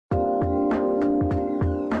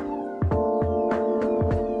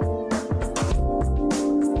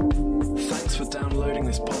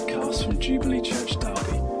Jubilee Church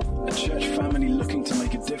Derby, a church family looking to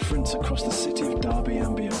make a difference across the city of Derby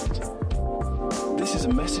and beyond. This is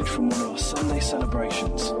a message from one of our Sunday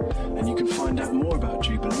celebrations, and you can find out more about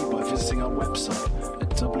Jubilee by visiting our website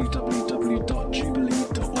at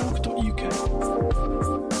www.jubilee.org.uk.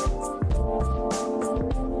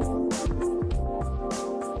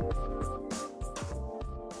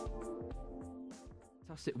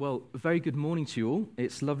 Well, a very good morning to you all.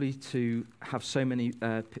 It's lovely to have so many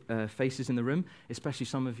faces in the room, especially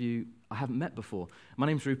some of you I haven't met before. My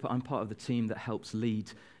name's Rupert. I'm part of the team that helps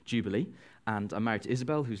lead Jubilee, and I'm married to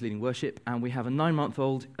Isabel, who's leading worship, and we have a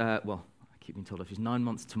 9-month-old, I keep being told off, he's 9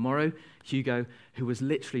 months tomorrow, Hugo, who has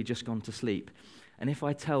literally just gone to sleep. And if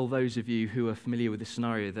I tell those of you who are familiar with this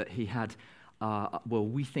scenario that he had,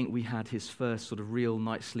 we think we had his first sort of real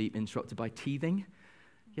night's sleep interrupted by teething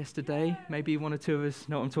yesterday. Maybe one or two of us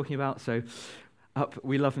know what I'm talking about. So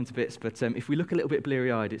we love him to bits, but if we look a little bit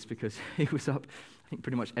bleary-eyed, it's because he was up, I think,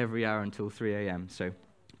 pretty much every hour until 3 a.m.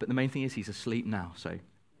 But the main thing is he's asleep now, so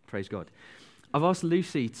praise God. I've asked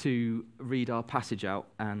Lucy to read our passage out,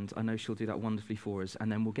 and I know she'll do that wonderfully for us, and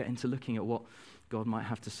then we'll get into looking at what God might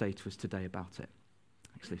have to say to us today about it.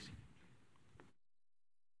 Thanks, Lucy.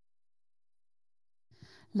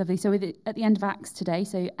 Lovely. So we're at the end of Acts today,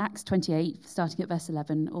 so Acts 28, starting at verse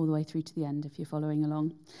 11, all the way through to the end, if you're following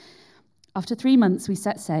along. After 3 months, we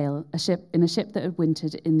set sail in a ship that had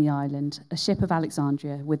wintered in the island, a ship of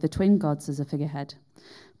Alexandria, with the twin gods as a figurehead.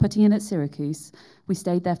 Putting in at Syracuse, we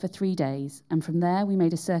stayed there for 3 days, and from there we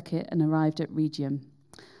made a circuit and arrived at Rhegium.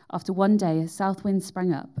 After 1 day, a south wind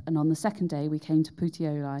sprang up, and on the second day we came to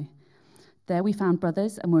Puteoli. There we found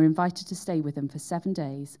brothers and were invited to stay with them for 7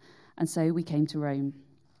 days, and so we came to Rome.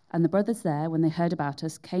 And the brothers there, when they heard about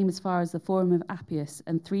us, came as far as the Forum of Appius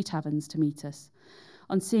and 3 taverns to meet us.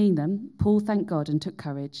 On seeing them, Paul thanked God and took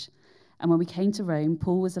courage. And when we came to Rome,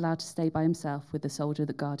 Paul was allowed to stay by himself with the soldier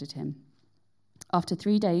that guarded him. After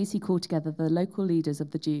 3 days, he called together the local leaders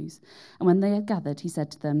of the Jews. And when they had gathered, he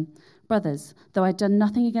said to them, "Brothers, though I had done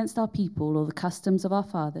nothing against our people or the customs of our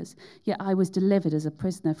fathers, yet I was delivered as a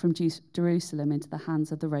prisoner from Jerusalem into the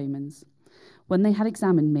hands of the Romans. When they had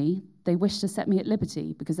examined me, they wished to set me at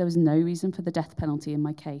liberty because there was no reason for the death penalty in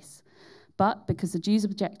my case. But because the Jews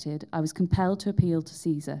objected, I was compelled to appeal to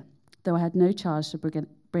Caesar, though I had no charge to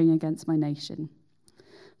bring against my nation.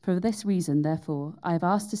 For this reason, therefore, I have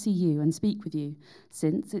asked to see you and speak with you,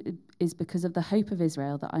 since it is because of the hope of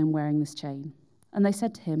Israel that I am wearing this chain." And they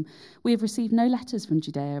said to him, "We have received no letters from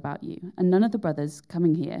Judea about you, and none of the brothers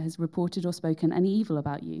coming here has reported or spoken any evil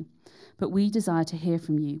about you. But we desire to hear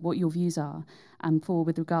from you what your views are, and for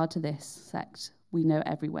with regard to this sect, we know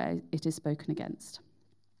everywhere it is spoken against."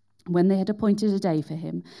 When they had appointed a day for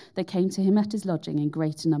him, they came to him at his lodging in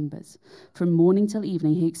greater numbers. From morning till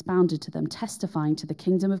evening he expounded to them, testifying to the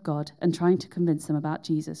kingdom of God and trying to convince them about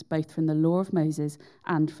Jesus, both from the law of Moses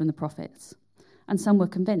and from the prophets. And some were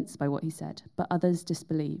convinced by what he said, but others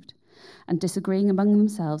disbelieved. And disagreeing among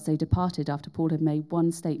themselves, they departed after Paul had made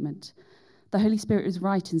one statement. "The Holy Spirit was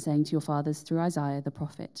right in saying to your fathers through Isaiah the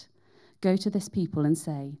prophet, 'Go to this people and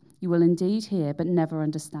say, you will indeed hear but never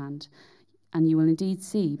understand, and you will indeed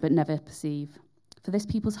see but never perceive. For this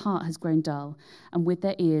people's heart has grown dull, and with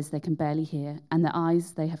their ears they can barely hear, and their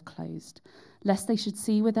eyes they have closed, lest they should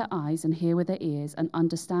see with their eyes and hear with their ears and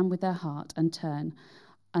understand with their heart and turn,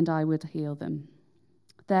 and I would heal them.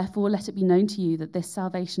 Therefore let it be known to you that this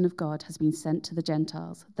salvation of God has been sent to the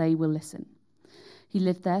Gentiles. They will listen.' He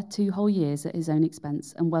lived there 2 whole years at his own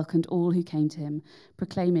expense and welcomed all who came to him,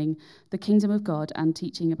 proclaiming the kingdom of God and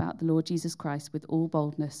teaching about the Lord Jesus Christ with all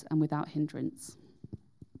boldness and without hindrance."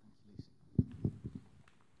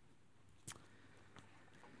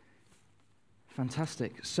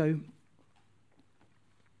 Fantastic. So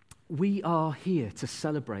we are here to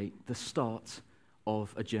celebrate the start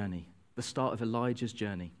of a journey, the start of Elijah's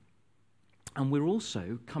journey. And we're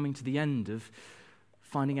also coming to the end of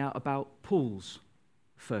finding out about Paul's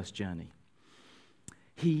first journey.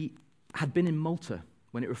 He had been in Malta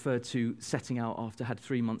when it referred to setting out after had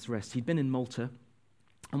 3 months rest. He'd been in Malta,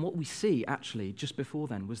 and what we see actually just before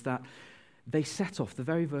then was that they set off, the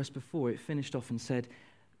very verse before it finished off and said,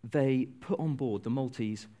 they put on board, the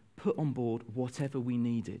Maltese put on board whatever we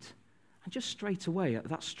needed. And just straight away,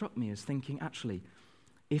 that struck me as thinking, actually,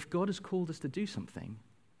 if God has called us to do something,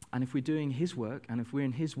 and if we're doing his work, and if we're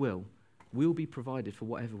in his will, we'll be provided for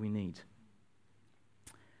whatever we need.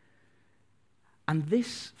 And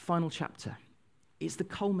this final chapter is the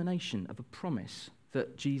culmination of a promise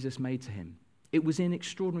that Jesus made to him. It was in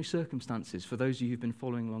extraordinary circumstances, for those of you who've been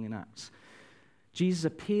following along in Acts. Jesus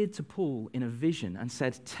appeared to Paul in a vision and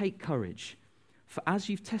said, "Take courage, for as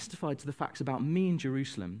you've testified to the facts about me in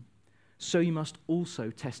Jerusalem, so you must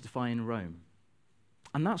also testify in Rome.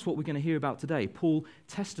 And that's what we're going to hear about today, Paul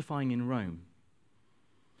testifying in Rome.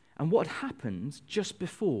 And what happened just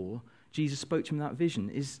before Jesus spoke to him in that vision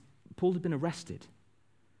is Paul had been arrested.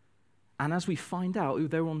 And as we find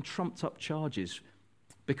out, they were on trumped-up charges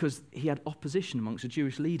because he had opposition amongst the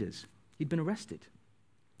Jewish leaders. He'd been arrested.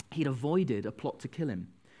 He'd avoided a plot to kill him.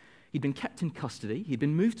 He'd been kept in custody. He'd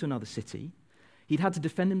been moved to another city. He'd had to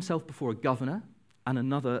defend himself before a governor and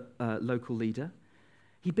another local leader.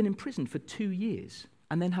 He'd been imprisoned for 2 years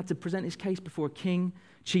and then had to present his case before a king,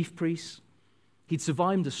 chief priests. He'd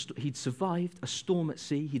survived a storm at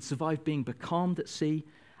sea. He'd survived being becalmed at sea.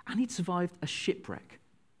 And he'd survived a shipwreck.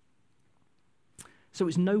 So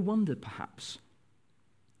it's no wonder, perhaps,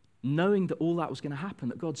 knowing that all that was going to happen,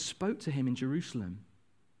 that God spoke to him in Jerusalem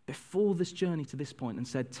before this journey to this point and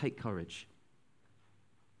said, take courage.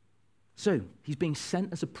 So he's being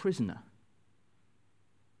sent as a prisoner.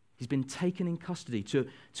 He's been taken in custody to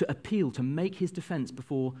appeal, to make his defense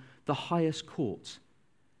before the highest court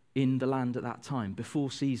in the land at that time,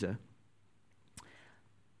 before Caesar.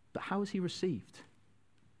 But how is he received?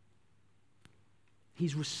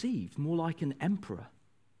 He's received more like an emperor.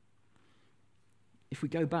 If we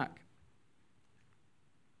go back,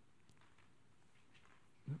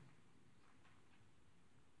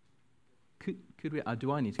 could we?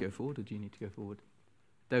 Do I need to go forward, or do you need to go forward?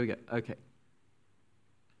 There we go. Okay.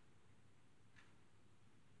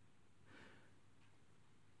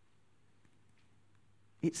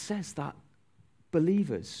 It says that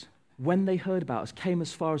believers, when they heard about us, came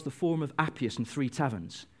as far as the Forum of Appius and 3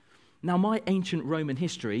 taverns. Now, my ancient Roman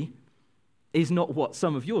history is not what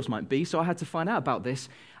some of yours might be, so I had to find out about this.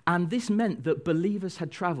 And this meant that believers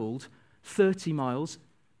had traveled 30 miles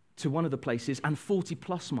to one of the places and 40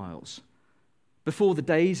 plus miles. Before the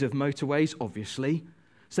days of motorways, obviously.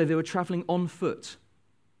 So they were traveling on foot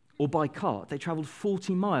or by cart. They traveled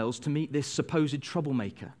 40 miles to meet this supposed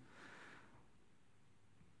troublemaker.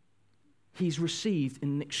 He's received in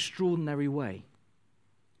an extraordinary way.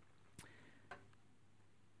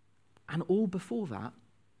 And all before that,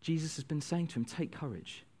 Jesus has been saying to him, take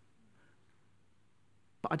courage.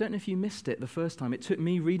 But I don't know if you missed it the first time. It took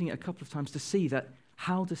me reading it a couple of times to see that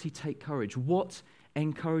how does he take courage? What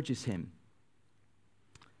encourages him?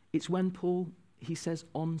 It's when Paul, he says,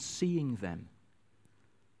 on seeing them.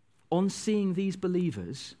 On seeing these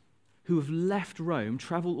believers who have left Rome,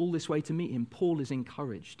 traveled all this way to meet him, Paul is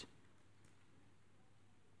encouraged.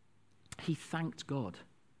 He thanked God.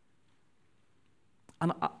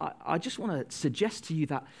 And I just want to suggest to you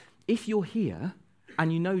that if you're here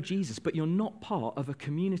and you know Jesus, but you're not part of a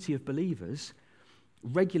community of believers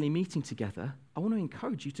regularly meeting together, I want to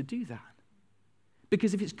encourage you to do that.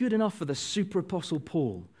 Because if it's good enough for the super apostle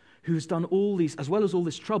Paul, who has done all these, as well as all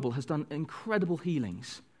this trouble, has done incredible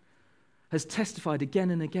healings, has testified again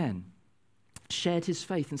and again, shared his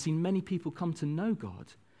faith and seen many people come to know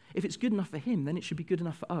God, if it's good enough for him, then it should be good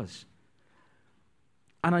enough for us.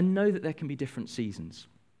 And I know that there can be different seasons.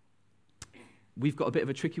 We've got a bit of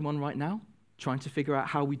a tricky one right now, trying to figure out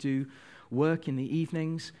how we do work in the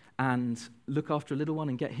evenings and look after a little one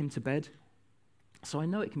and get him to bed. So I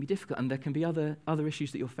know it can be difficult, and there can be other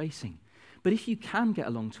issues that you're facing. But if you can get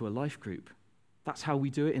along to a life group, that's how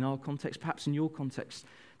we do it in our context. Perhaps in your context,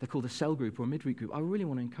 they're called a cell group or a midweek group. I really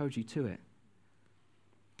want to encourage you to it.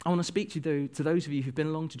 I want to speak to those of you who've been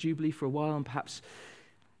along to Jubilee for a while and perhaps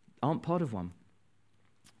aren't part of one.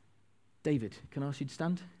 David, can I ask you to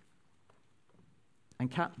stand?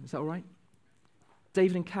 And Kat, is that all right?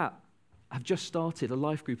 David and Kat have just started a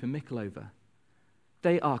life group in Mickleover.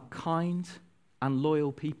 They are kind and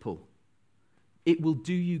loyal people. It will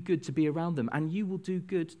do you good to be around them, and you will do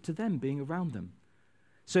good to them being around them.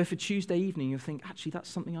 So if a Tuesday evening you think, actually, that's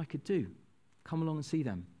something I could do, come along and see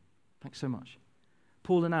them. Thanks so much.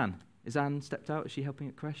 Paul and Anne. Is Anne stepped out? Is she helping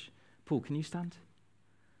at creche? Paul, can you stand?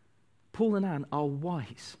 Paul and Anne are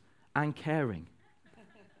wise and caring.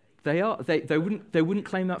 They are. They wouldn't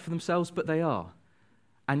claim that for themselves, but they are.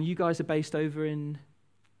 And you guys are based over in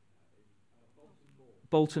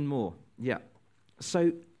Bolton Moor. Yeah.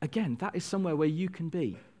 So again, that is somewhere where you can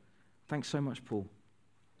be. Thanks so much, Paul.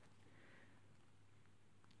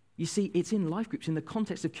 You see, it's in life groups, in the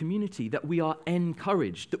context of community, that we are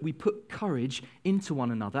encouraged, that we put courage into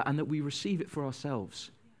one another, and that we receive it for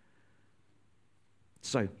ourselves.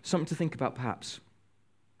 So, something to think about perhaps.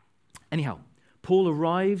 Anyhow, Paul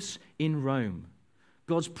arrives in Rome.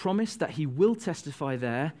 God's promise that he will testify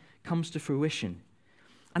there comes to fruition.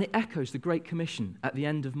 And it echoes the Great Commission at the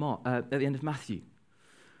end of Matthew,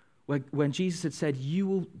 when Jesus had said, "You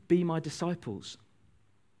will be my disciples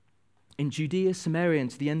in Judea, Samaria,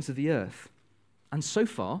 and to the ends of the earth." And so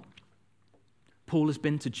far, Paul has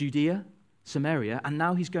been to Judea, Samaria, and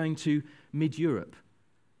now he's going to mid-Europe.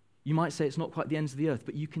 You might say it's not quite the ends of the earth,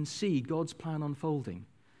 but you can see God's plan unfolding,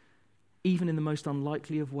 even in the most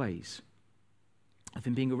unlikely of ways. Of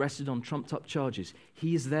him being arrested on trumped-up charges.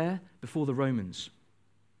 He is there before the Romans,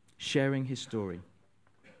 sharing his story.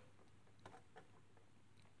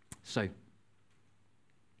 So,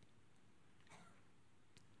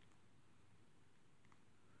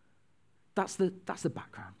 that's the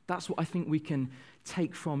background. That's what I think we can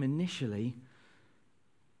take from initially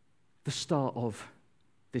the start of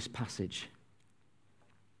this passage.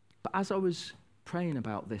 But as I was praying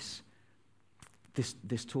about this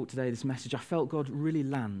talk today, this message, I felt God really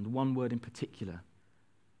land one word in particular.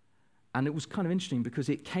 And it was kind of interesting because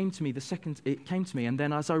it came to me and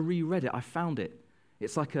then as I reread it, I found it.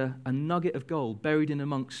 It's like a nugget of gold buried in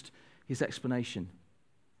amongst his explanation.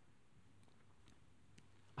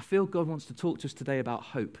 I feel God wants to talk to us today about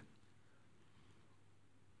hope.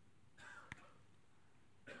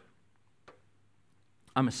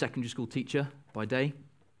 I'm a secondary school teacher by day,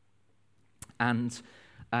 and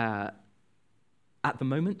at the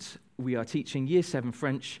moment we are teaching Year 7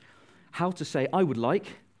 French how to say "I would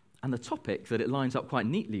like," and the topic that it lines up quite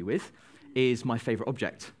neatly with is my favourite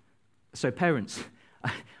object. So parents,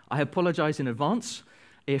 I apologise in advance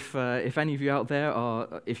if any of you out there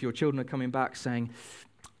if your children are coming back saying,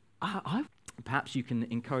 perhaps you can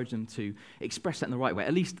encourage them to express that in the right way.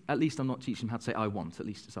 At least I'm not teaching them how to say "I want," at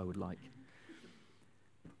least as I would like.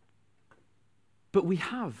 But we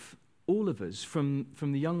have, all of us, from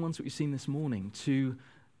the young ones that we've seen this morning to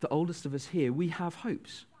the oldest of us here, we have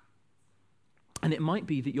hopes. And it might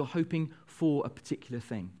be that you're hoping for a particular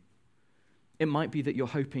thing. It might be that you're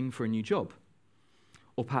hoping for a new job,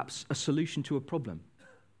 or perhaps a solution to a problem.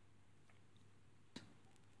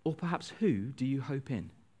 Or perhaps who do you hope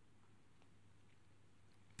in?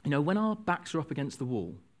 You know, when our backs are up against the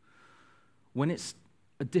wall, when it's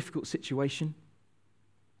a difficult situation,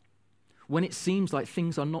 when it seems like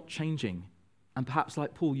things are not changing, and perhaps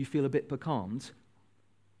like Paul, you feel a bit becalmed,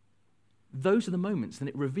 those are the moments that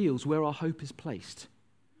it reveals where our hope is placed.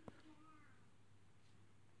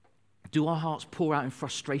 Do our hearts pour out in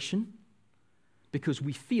frustration because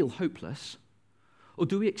we feel hopeless, or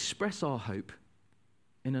do we express our hope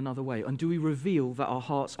in another way? And do we reveal that our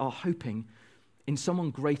hearts are hoping in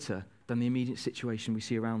someone greater than the immediate situation we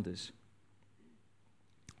see around us?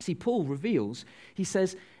 See, Paul reveals, he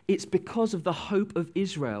says, it's because of the hope of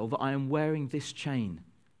Israel that I am wearing this chain.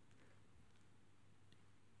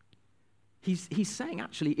 He's saying,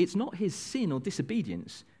 actually, it's not his sin or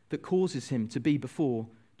disobedience that causes him to be before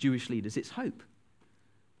Jewish leaders, it's hope.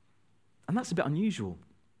 And that's a bit unusual.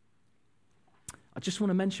 I just want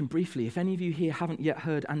to mention briefly, if any of you here haven't yet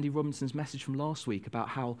heard Andy Robinson's message from last week about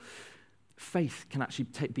how faith can actually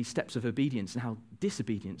be steps of obedience and how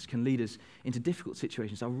disobedience can lead us into difficult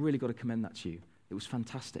situations, I've really got to commend that to you. It was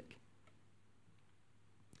fantastic.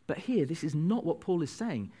 But here, this is not what Paul is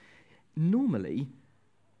saying. Normally,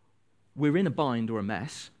 we're in a bind or a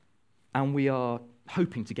mess, and we are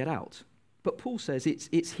hoping to get out. But Paul says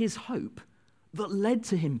it's his hope that led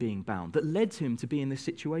to him being bound, that led to him to be in this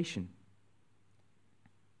situation.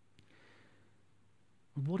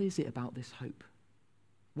 What is it about this hope?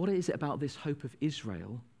 What is it about this hope of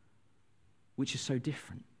Israel which is so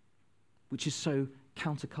different, which is so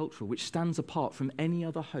countercultural, which stands apart from any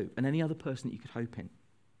other hope and any other person that you could hope in?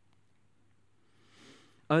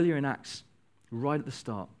 Earlier in Acts, right at the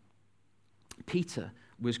start, Peter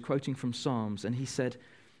was quoting from Psalms, and he said,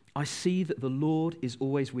 I see that the Lord is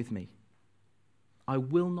always with me. I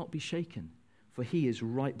will not be shaken, for he is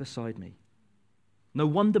right beside me. No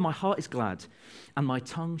wonder my heart is glad, and my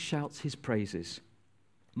tongue shouts his praises.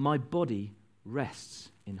 My body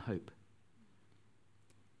rests in hope.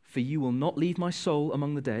 For you will not leave my soul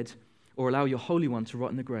among the dead, or allow your Holy One to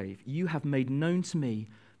rot in the grave. You have made known to me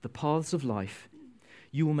the paths of life.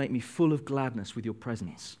 You will make me full of gladness with your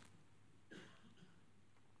presence.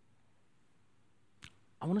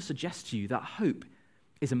 I want to suggest to you that hope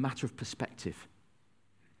is a matter of perspective.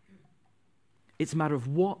 It's a matter of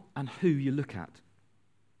what and who you look at.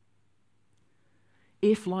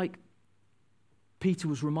 If, like Peter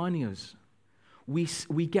was reminding us,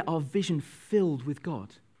 we get our vision filled with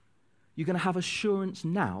God, you're going to have assurance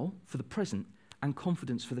now for the present and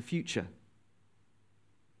confidence for the future.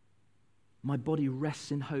 My body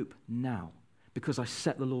rests in hope now because I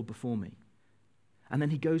set the Lord before me. And then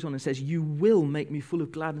he goes on and says, you will make me full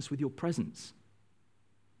of gladness with your presence.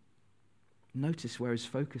 Notice where his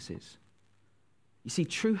focus is. You see,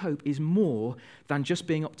 true hope is more than just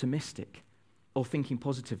being optimistic or thinking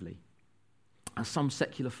positively. And some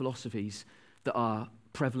secular philosophies that are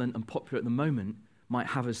prevalent and popular at the moment might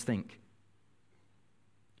have us think.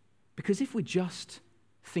 Because if we're just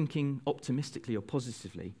thinking optimistically or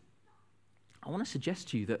positively, I want to suggest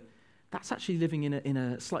to you that that's actually living in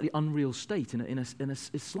a slightly unreal state, in a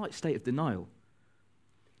slight state of denial.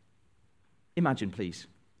 Imagine, please,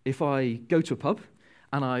 if I go to a pub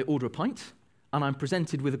and I order a pint and I'm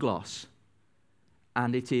presented with a glass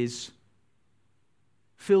and it is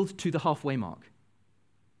filled to the halfway mark.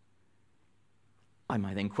 I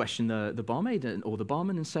might then question the barmaid or the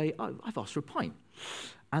barman and say, I've asked for a pint.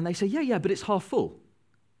 And they say, yeah, but it's half full.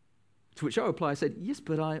 To which I reply, I said, yes,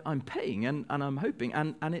 but I'm paying and I'm hoping,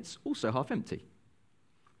 and it's also half empty.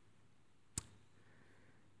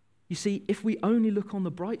 You see, if we only look on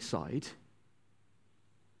the bright side,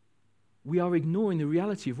 we are ignoring the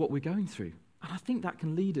reality of what we're going through. And I think that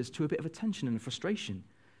can lead us to a bit of a tension and a frustration.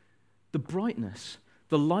 The brightness,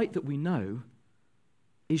 the light that we know,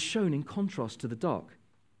 is shown in contrast to the dark.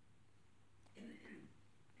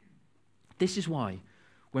 This is why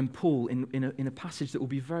when Paul, in a passage that will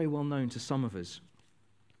be very well known to some of us,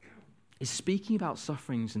 is speaking about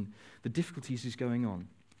sufferings and the difficulties he's going on,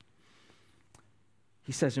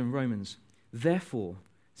 he says in Romans, therefore,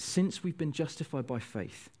 since we've been justified by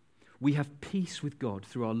faith, we have peace with God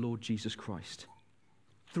through our Lord Jesus Christ.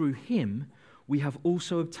 Through him, we have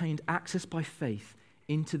also obtained access by faith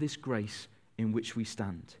into this grace in which we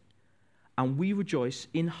stand. And we rejoice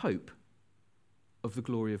in hope of the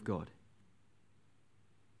glory of God.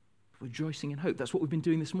 Rejoicing in hope. That's what we've been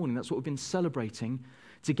doing this morning. That's what we've been celebrating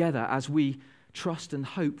together as we trust and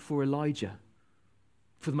hope for Elijah,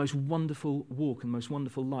 for the most wonderful walk and most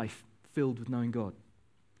wonderful life filled with knowing God.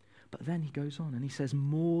 But then he goes on and he says,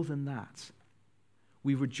 more than that,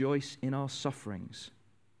 we rejoice in our sufferings.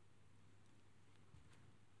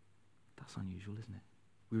 That's unusual, isn't it?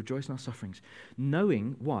 We rejoice in our sufferings.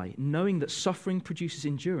 Knowing, why? Knowing that suffering produces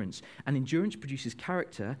endurance, and endurance produces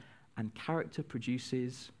character, and character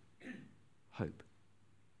produces hope.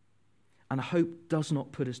 And hope does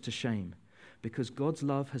not put us to shame, because God's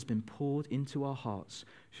love has been poured into our hearts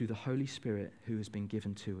through the Holy Spirit who has been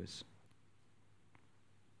given to us.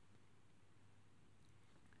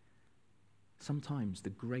 Sometimes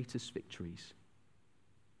the greatest victories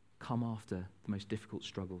come after the most difficult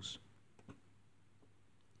struggles.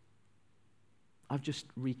 I've just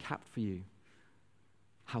recapped for you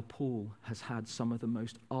how Paul has had some of the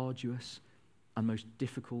most arduous and most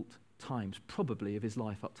difficult times, probably, of his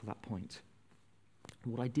life up to that point.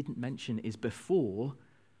 What I didn't mention is before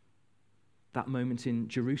that moment in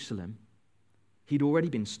Jerusalem, he'd already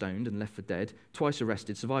been stoned and left for dead, twice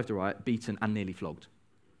arrested, survived a riot, beaten, and nearly flogged.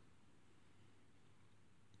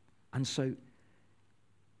 And so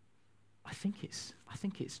I think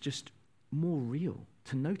it's just more real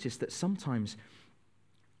to notice that sometimes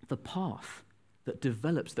the path that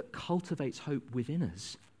develops, that cultivates hope within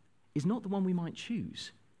us, is not the one we might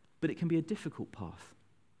choose, but it can be a difficult path.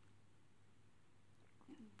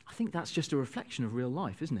 I think that's just a reflection of real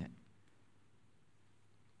life, isn't it?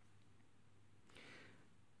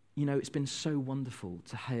 You know, it's been so wonderful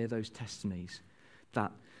to hear those testimonies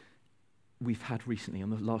that we've had recently on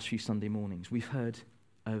the last few Sunday mornings. We've heard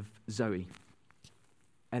of Zoe,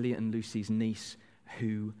 Elliot and Lucy's niece,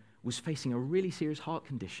 who was facing a really serious heart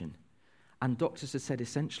condition. And doctors had said,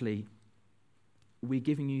 essentially, we're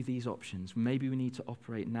giving you these options. Maybe we need to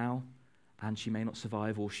operate now, and she may not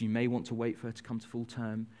survive, or she may want to wait for her to come to full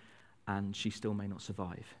term, and she still may not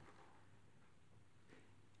survive.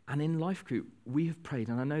 And in Life Group, we have prayed,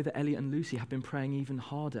 and I know that Elliot and Lucy have been praying even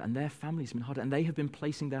harder, and their families have been harder, and they have been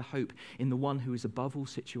placing their hope in the one who is above all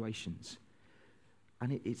situations.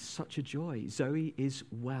 And it's such a joy. Zoe is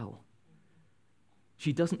well.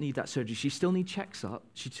 She doesn't need that surgery. She still needs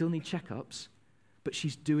checkups, but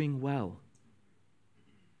she's doing well.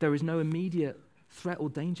 There is no immediate threat or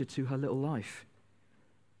danger to her little life.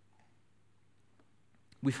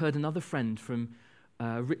 We've heard another friend from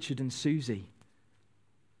Richard and Susie,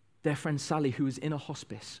 their friend Sally, who was in a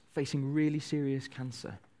hospice, facing really serious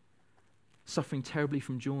cancer, suffering terribly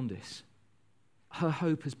from jaundice. Her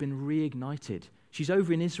hope has been reignited. She's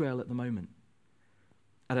over in Israel at the moment,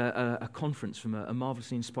 at a conference from a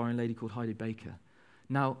marvelously inspiring lady called Heidi Baker.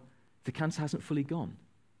 Now, the cancer hasn't fully gone.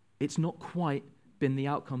 It's not quite been the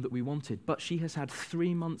outcome that we wanted, but she has had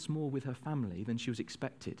 3 months more with her family than she was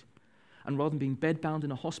expected. And rather than being bedbound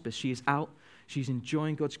in a hospice, she is out, she's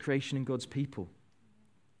enjoying God's creation and God's people.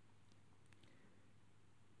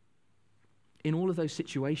 In all of those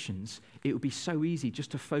situations, it would be so easy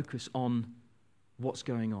just to focus on what's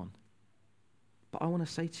going on. But I want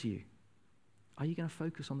to say to you, are you going to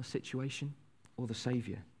focus on the situation or the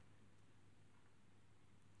Savior?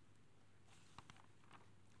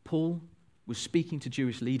 Paul was speaking to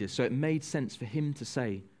Jewish leaders, so it made sense for him to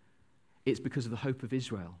say, it's because of the hope of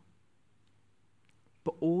Israel.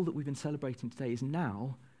 But all that we've been celebrating today is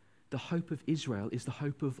now the hope of Israel is the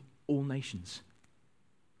hope of all nations.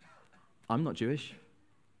 I'm not Jewish.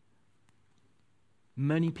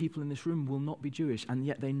 Many people in this room will not be Jewish, and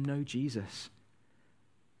yet they know Jesus.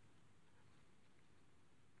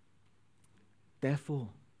 Therefore,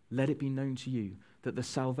 let it be known to you that the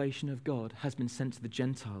salvation of God has been sent to the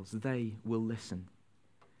Gentiles. They will listen.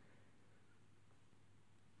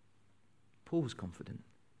 Paul was confident.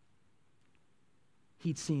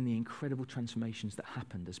 He'd seen the incredible transformations that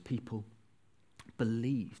happened as people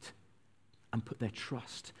believed and put their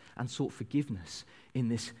trust and sought forgiveness in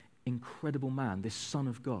this incredible man, this Son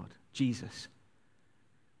of God, Jesus.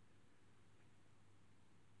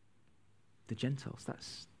 The Gentiles,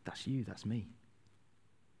 that's you, that's me.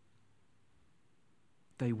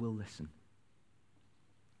 They will listen.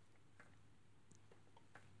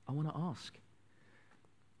 I want to ask,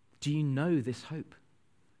 do you know this hope?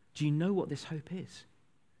 Do you know what this hope is?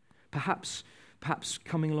 Perhaps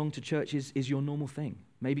coming along to church is your normal thing.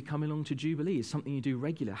 Maybe coming along to Jubilee is something you do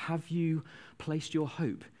regular. Have you placed your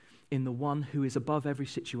hope in the one who is above every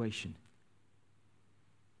situation?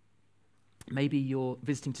 Maybe you're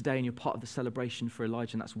visiting today and you're part of the celebration for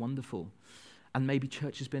Elijah, and that's wonderful. And maybe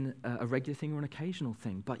church has been a regular thing or an occasional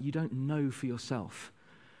thing, but you don't know for yourself.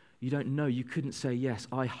 You don't know. You couldn't say, yes,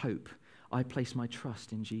 I hope. I place my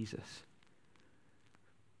trust in Jesus.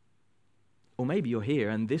 Or maybe you're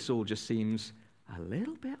here and this all just seems a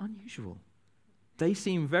little bit unusual. They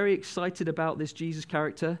seem very excited about this Jesus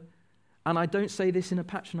character, and I don't say this in a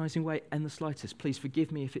patronizing way in the slightest. Please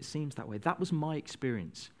forgive me if it seems that way. That was my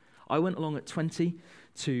experience. I went along at 20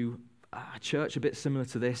 to a church a bit similar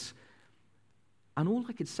to this, and all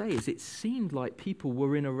I could say is it seemed like people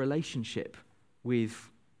were in a relationship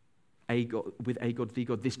with a God, the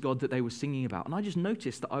God, this God that they were singing about. And I just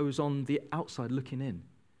noticed that I was on the outside looking in.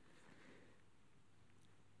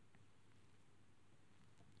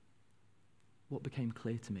 What became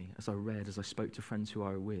clear to me as I spoke to friends who I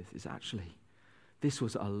were with, is actually this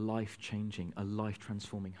was a life-changing, a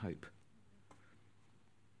life-transforming hope.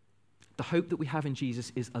 The hope that we have in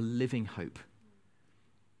Jesus is a living hope,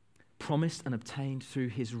 promised and obtained through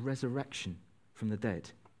his resurrection from the dead.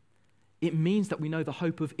 It means that we know the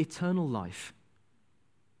hope of eternal life.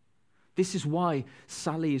 This is why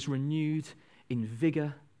Sally is renewed in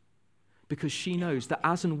vigor, because she knows that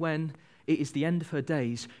as and when it is the end of her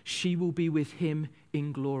days, she will be with him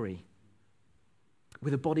in glory,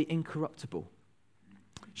 with a body incorruptible.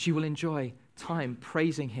 She will enjoy time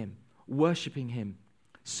praising him, worshiping him,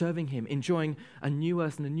 serving him, enjoying a new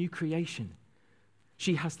earth and a new creation.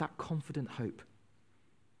 She has that confident hope.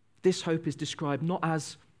 This hope is described not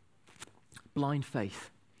as blind faith,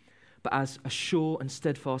 but as a sure and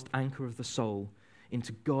steadfast anchor of the soul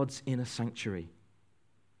into God's inner sanctuary.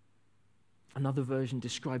 Another version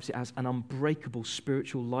describes it as an unbreakable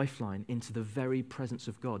spiritual lifeline into the very presence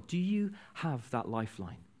of God. Do you have that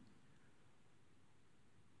lifeline?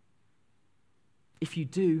 If you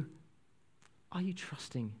do, are you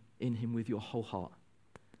trusting in him with your whole heart?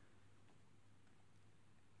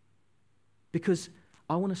 Because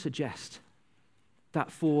I want to suggest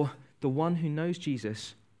that for the one who knows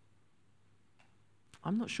Jesus,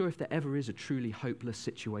 I'm not sure if there ever is a truly hopeless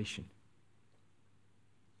situation.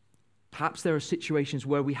 Perhaps there are situations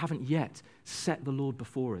where we haven't yet set the Lord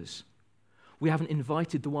before us. We haven't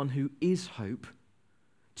invited the one who is hope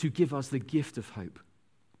to give us the gift of hope.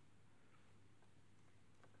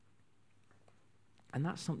 And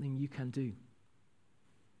that's something you can do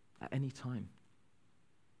at any time,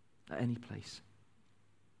 at any place.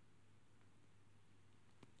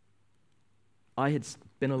 I had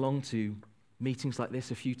been along to meetings like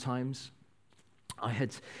this a few times. I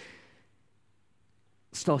had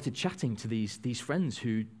started chatting to these friends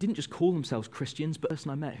who didn't just call themselves Christians, but the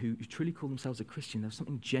person I met who truly called themselves a Christian. There was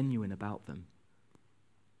something genuine about them.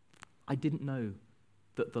 I didn't know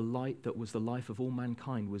that the light that was the life of all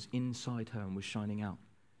mankind was inside her and was shining out.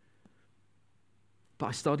 But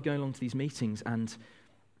I started going along to these meetings, and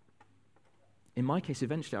in my case,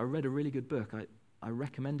 eventually, I read a really good book. I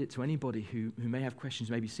recommend it to anybody who may have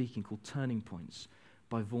questions, maybe seeking, called Turning Points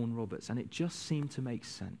by Vaughan Roberts, and it just seemed to make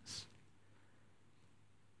sense.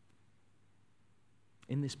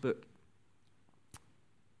 In this book,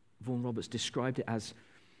 Vaughan Roberts described it as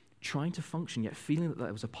trying to function, yet feeling that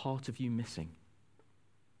there was a part of you missing.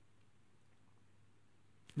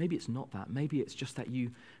 Maybe it's not that. Maybe it's just that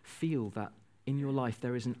you feel that in your life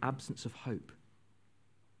there is an absence of hope.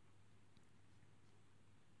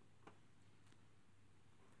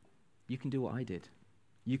 You can do what I did.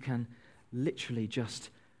 You can literally just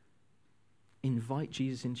invite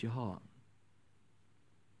Jesus into your heart.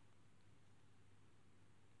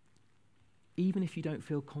 Even if you don't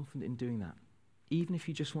feel confident in doing that, even if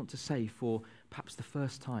you just want to say for perhaps the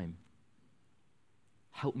first time,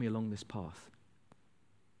 help me along this path,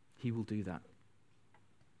 he will do that.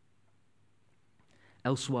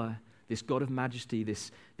 Elsewhere, this God of majesty,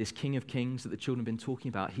 this King of kings that the children have been talking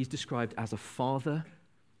about, he's described as a father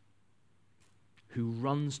who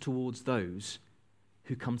runs towards those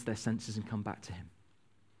who come to their senses and come back to him.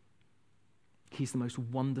 He's the most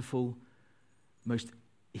wonderful,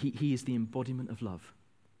 he is the embodiment of love.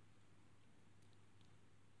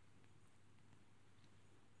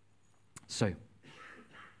 So,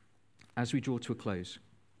 as we draw to a close,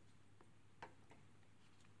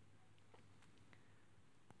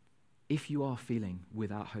 if you are feeling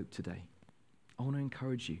without hope today, I want to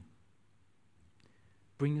encourage you.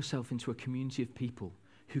 Bring yourself into a community of people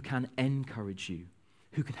who can encourage you,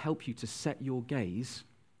 who can help you to set your gaze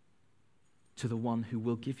to the one who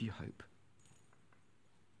will give you hope.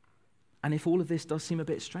 And if all of this does seem a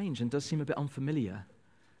bit strange and does seem a bit unfamiliar,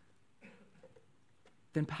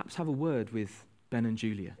 then perhaps have a word with Ben and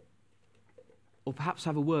Julia. Or perhaps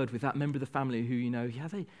have a word with that member of the family who,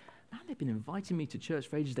 they've been inviting me to church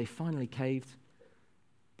for ages, they finally caved.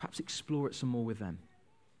 Perhaps explore it some more with them.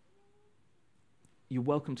 You're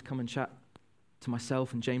welcome to come and chat to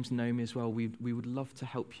myself and James and Naomi as well. We would love to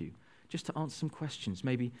help you, just to answer some questions,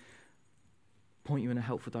 maybe point you in a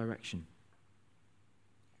helpful direction.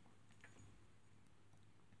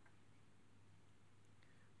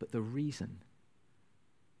 But the reason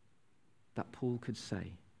that Paul could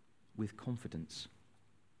say with confidence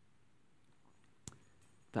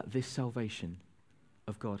that this salvation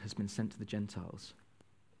of God has been sent to the Gentiles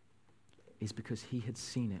is because he had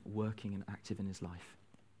seen it working and active in his life.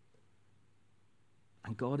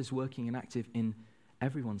 And God is working and active in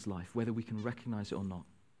everyone's life, whether we can recognize it or not.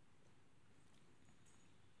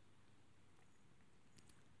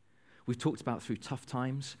 We've talked about through tough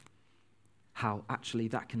times how actually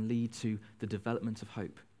that can lead to the development of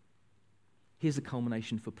hope. Here's a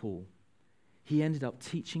culmination for Paul. He ended up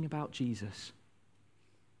teaching about Jesus.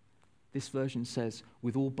 This version says,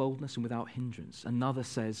 with all boldness and without hindrance. Another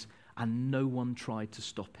says, and no one tried to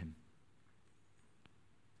stop him.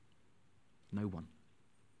 No one.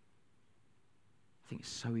 I think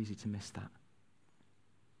it's so easy to miss that.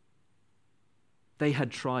 They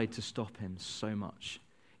had tried to stop him so much.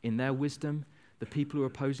 In their wisdom, the people who were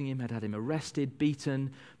opposing him had him arrested,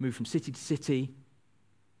 beaten, moved from city to city.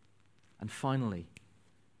 And finally,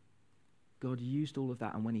 God used all of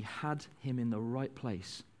that, and when he had him in the right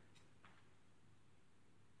place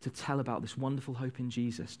to tell about this wonderful hope in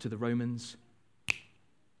Jesus to the Romans,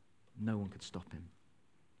 no one could stop him.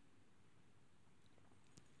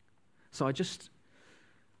 So I just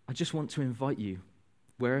want to invite you,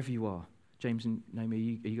 wherever you are. James and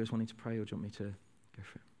Naomi, are you guys wanting to pray, or do you want me to go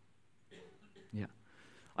for it? Yeah.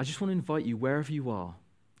 I just want to invite you, wherever you are,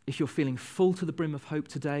 if you're feeling full to the brim of hope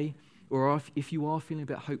today, or if you are feeling a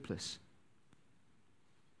bit hopeless,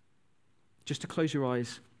 just to close your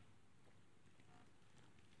eyes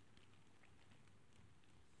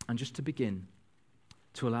and just to begin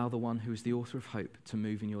to allow the one who is the author of hope to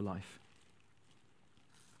move in your life.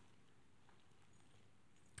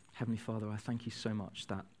 Heavenly Father, I thank you so much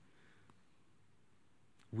that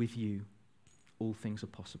with you, all things are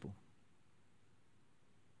possible.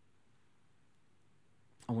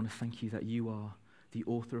 I want to thank you that you are the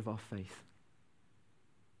author of our faith,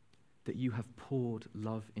 that you have poured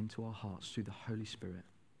love into our hearts through the Holy Spirit.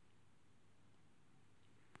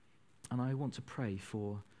 And I want to pray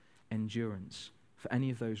for endurance for any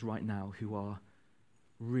of those right now who are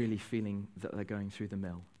really feeling that they're going through the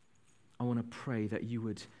mill. I want to pray that you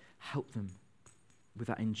would help them with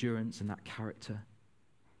that endurance and that character,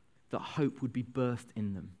 that hope would be birthed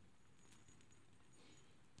in them.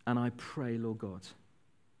 And I pray, Lord God,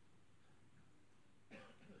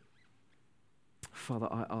 Father,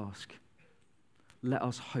 I ask, let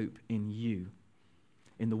us hope in you,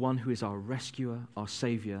 in the one who is our rescuer, our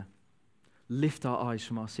savior. Lift our eyes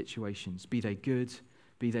from our situations, be they good,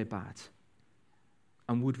 be they bad.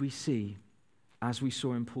 And would we see, as we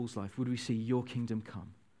saw in Paul's life, would we see your kingdom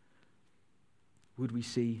come? Would we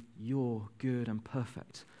see your good and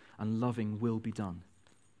perfect and loving will be done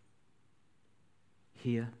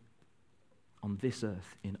here, on this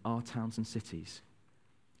earth, in our towns and cities,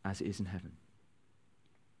 as it is in heaven.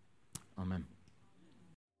 Amen.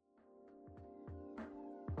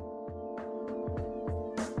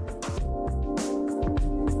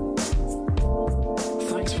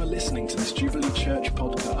 Thanks for listening to this Jubilee Church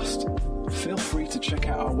podcast. feel free to check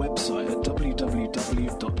out our website at www.jubilee.org.